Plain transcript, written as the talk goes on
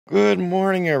Good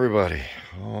morning, everybody.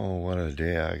 Oh, what a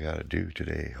day I gotta do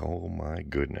today. Oh, my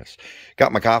goodness.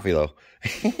 Got my coffee, though.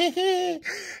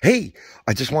 Hey,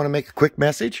 I just want to make a quick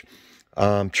message.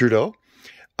 Trudeau,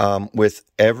 with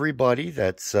everybody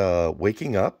that's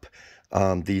waking up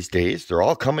these days, they're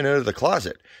all coming out of the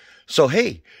closet. So,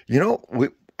 hey,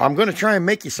 I'm going to try and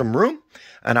make you some room,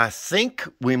 and I think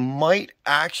we might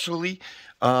actually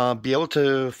be able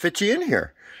to fit you in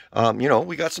here.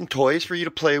 We got some toys for you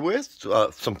to play with,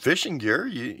 some fishing gear.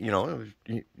 You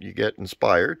get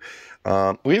inspired.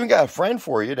 We even got a friend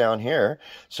for you down here,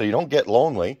 so you don't get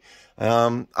lonely.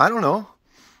 I don't know.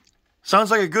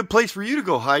 Sounds like a good place for you to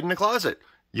go hide in the closet.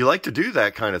 You like to do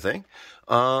that kind of thing.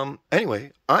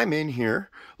 Anyway, I'm in here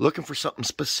looking for something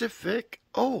specific.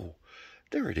 Oh,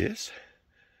 there it is.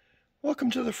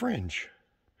 Welcome to the Fringe.